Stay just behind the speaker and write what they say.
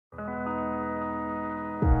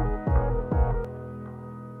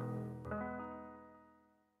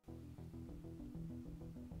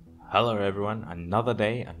Hello everyone, another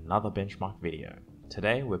day, another benchmark video.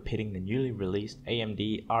 Today we're pitting the newly released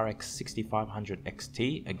AMD RX 6500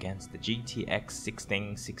 XT against the GTX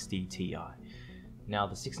 1660 Ti. Now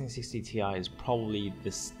the 1660 Ti is probably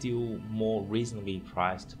the still more reasonably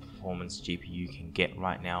priced performance GPU you can get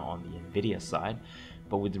right now on the Nvidia side,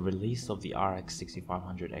 but with the release of the RX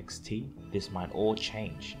 6500 XT, this might all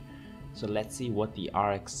change. So let's see what the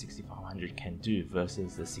RX 6500 can do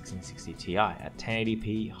versus the 1660 Ti at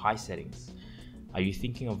 1080p high settings. Are you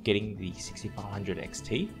thinking of getting the 6500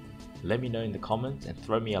 XT? Let me know in the comments and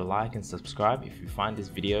throw me a like and subscribe if you find this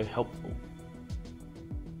video helpful.